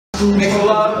make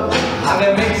love, and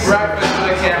then make breakfast for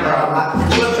the camera.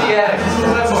 Flip the eggs,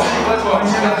 flip them,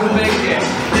 have the bacon,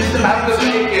 have the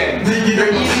bacon. You're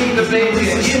eating the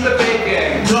bacon, eat the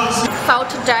bacon. So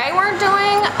today we're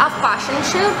doing a fashion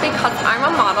shoot because I'm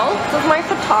a model. This is my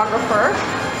photographer,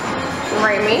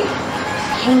 Rémi.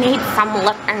 He needs some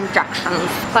lip injections,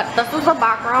 but this is the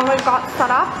background we've got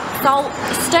set up. So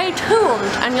stay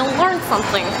tuned and you'll learn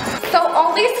something. So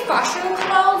all these fashion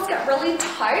clothes get really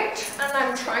tight and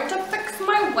I'm trying to fix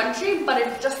my wedgie, but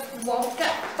it just won't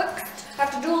get fixed. I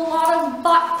have to do a lot of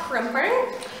butt crimping.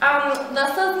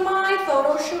 This is my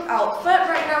photo shoot outfit.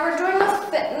 Right now we're doing the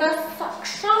fitness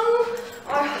section.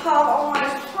 I have all my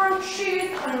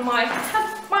scrunchies and my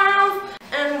headbands.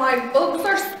 And my boobs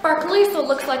are sparkly, so it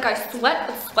looks like I sweat,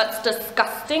 but sweat's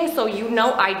disgusting, so you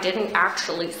know I didn't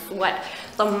actually sweat.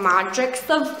 The magics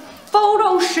of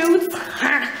photo shoots.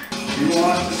 You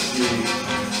want to see?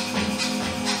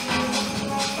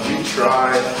 Let me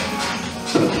try.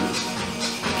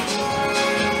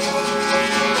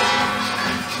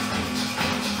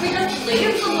 We just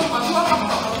leave from the one of a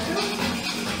photo shoot?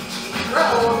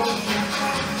 Bro.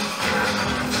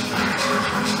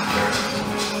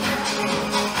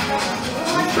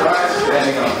 Try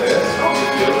standing on this.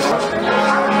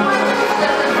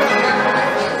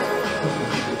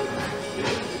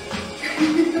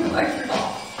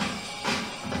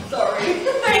 Sorry.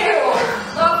 Ew.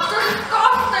 That's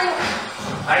disgusting.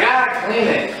 I gotta clean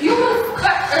it. Human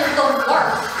spit is the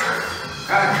worst.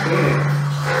 Gotta clean it.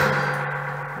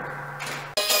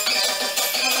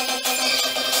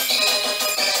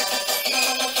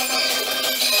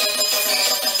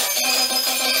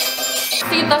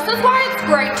 See, this is why it's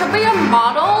great to be a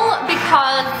model,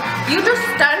 because you just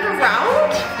stand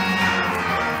around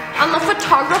and the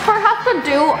photographer has to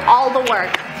do all the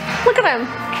work. Look at him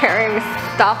carrying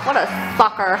stuff. What a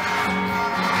sucker.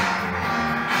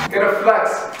 You gotta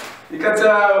flex. You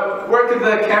gotta work with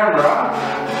the camera.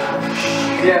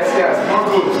 Yes, more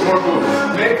boobs, more boobs.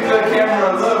 Make the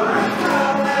camera look.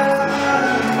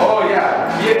 Oh yeah,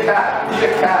 be a cat, be a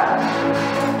cat.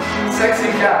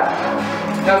 Sexy cat.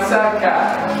 Now sad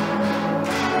cat.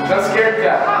 Now scared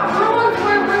cat.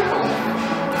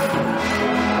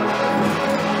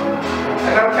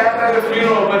 And now cat at a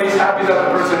funeral, but he's happy that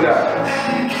the person died.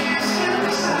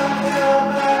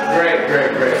 Great.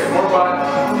 More butt.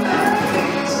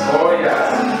 Oh yes.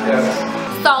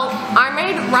 So I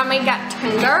made Rémi get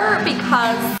Tinder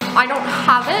because I don't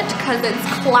have it because it's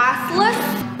classless.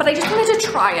 But I just wanted to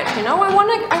try it, you know? I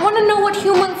wanna know what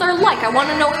humans are like. I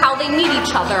wanna know how they meet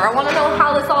each other. I wanna know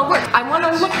how this all works. I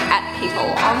wanna look at people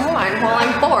online while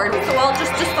I'm bored. So I'll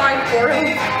just decide for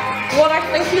him what I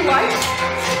think he likes.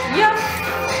 Yep.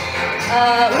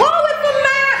 Whoa, it's a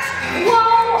match!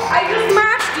 Whoa, I just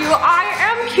matched you. I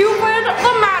am Cupid,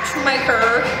 the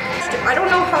matchmaker. I don't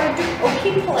know how to do, oh,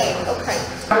 keep playing, okay.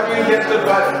 How do you get the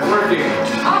butt working?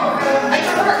 Oh, I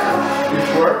work. You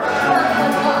work?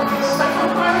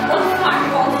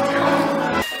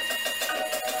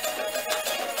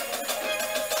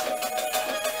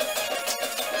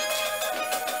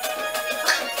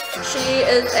 She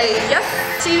is a yes,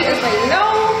 she is a no,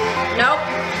 nope,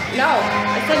 no.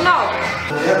 I said no.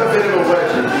 You have a bit of a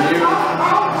wedge. Can you?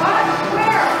 Oh, what?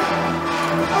 Where?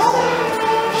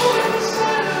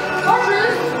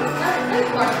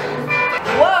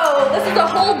 Whoa, this is a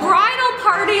whole bridal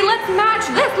party. Let's match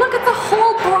this. Look at the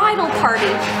whole bridal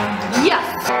party. Yes.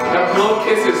 Now blow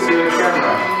kisses to the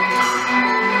camera.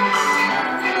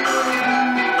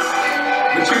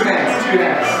 The two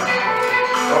hands.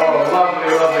 Oh, lovely.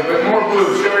 But more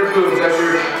boobs, show your boobs as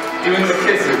you're doing the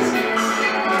kisses.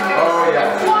 Oh,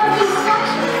 yeah.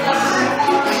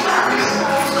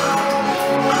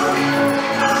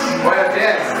 Oh,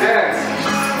 yeah, dance.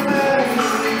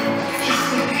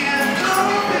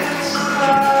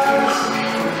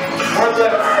 More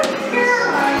lips.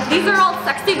 These are all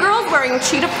sexy girls wearing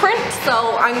cheetah print,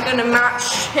 so I'm gonna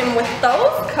match him with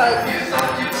those because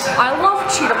I love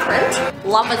cheetah print.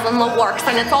 Love is in the works,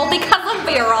 and it's all because of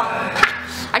Vera.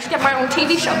 I should get my own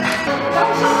TV show.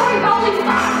 Don't show my belly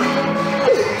fat.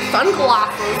 Ooh,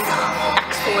 sunglasses.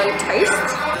 Excellent taste.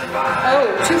 Oh,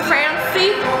 too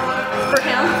fancy for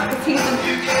him because he's a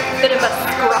bit of a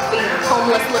scruffy,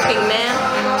 homeless-looking man.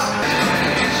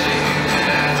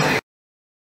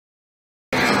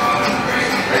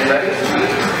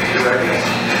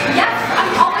 Yes,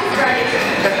 I'm always ready.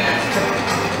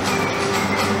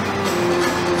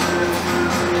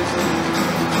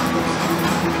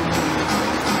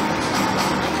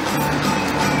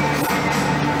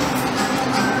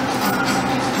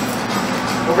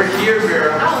 Over here,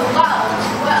 Vera. Oh, wow.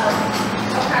 Well,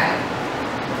 okay.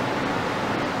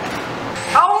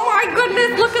 Oh my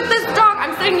goodness, look at this dog.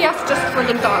 I'm saying yes just for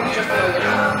the dog, just so you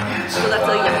know. So that's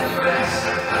a yes.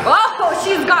 Oh,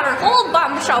 she's got her whole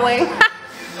bum showing.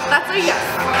 That's a yes.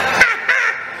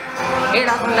 He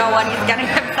doesn't know what he's getting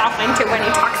himself into when he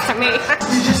talks to me.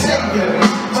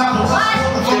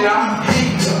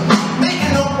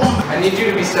 I need you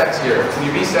to be sexier. Can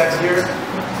you be sexier?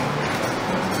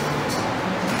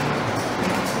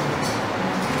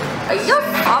 Yes,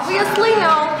 obviously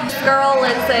no. This girl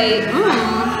is a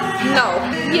no.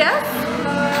 Yes?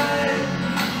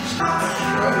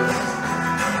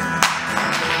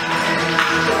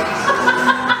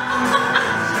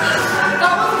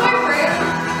 That was my brain.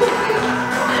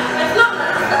 It's not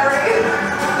necessary.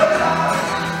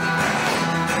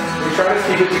 We try to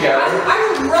keep it together.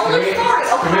 I'm really sorry,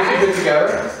 okay? Can we keep it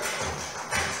together?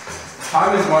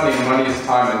 Time is money, and money is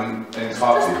time, and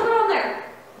coffee. Just put it on there.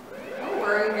 Oh,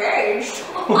 we're engaged.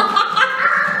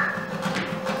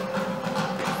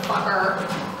 Fucker.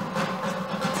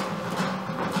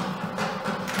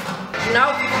 No.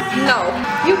 No.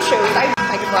 You choose. I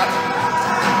give up.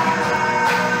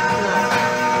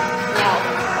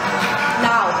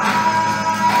 No.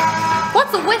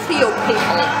 What's with you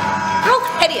people? You're all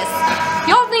hideous.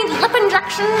 Y'all need lip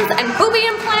injections and boobie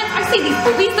implants. I see these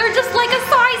boobies. They're just like a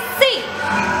size C.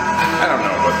 I don't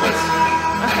know about this.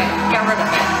 Okay, get rid of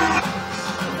it.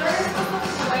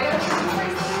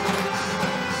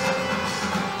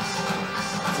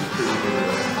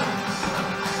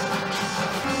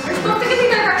 You're supposed to give me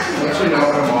directions. Don't you know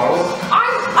how to model?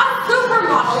 I'm a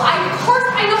supermodel. Of course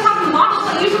I know how to model,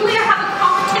 but usually I have a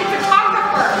competent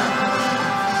photographer.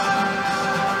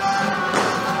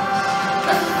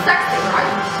 This is sexy, right?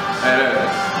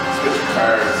 Switch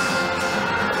cars.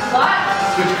 What?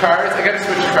 Switch cars? I gotta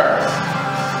switch cars.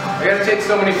 I gotta take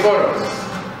so many photos.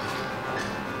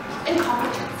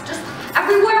 Incompetence. Just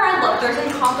everywhere I look, there's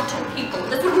incompetent people.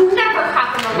 This would never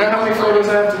happen on You know how many photos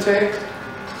I have to take?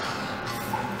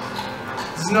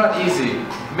 This is not easy.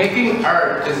 Making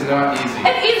art is not easy.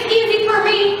 It is easy for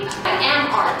me. I am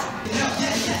art.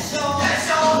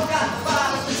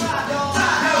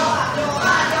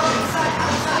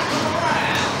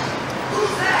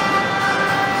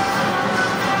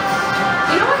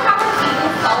 You know I haven't eaten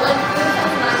solid food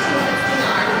since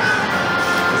 1969?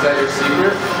 Is that your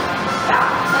secret? Yeah,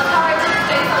 that's how I would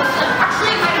stay so slim.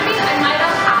 Actually, it might have been, I might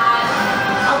have had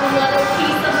a little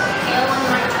piece of kale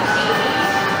in 1980.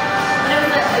 But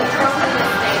it was a drunken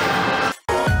mistake.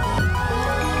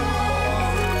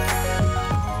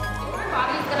 My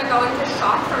body's gonna go into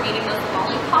shock from eating this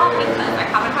lollipop because I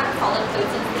haven't had solid food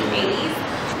since the 80s.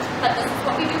 But this is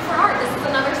what we do for art. This is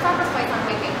another sacrifice I'm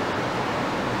making.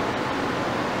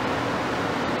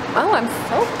 Oh, I'm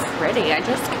so pretty. I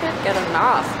just can't get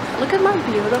enough. Look at my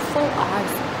beautiful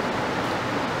eyes.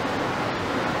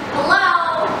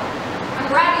 Hello? I'm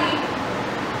ready.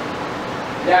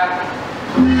 Yeah.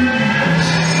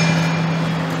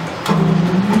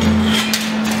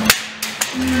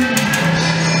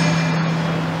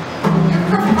 Your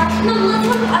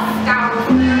professionalism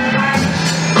astounds me.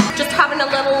 Just having a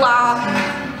little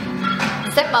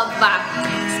sip of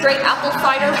straight apple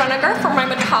cider vinegar for my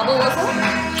metabolism.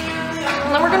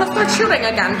 And then we're gonna start shooting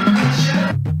again.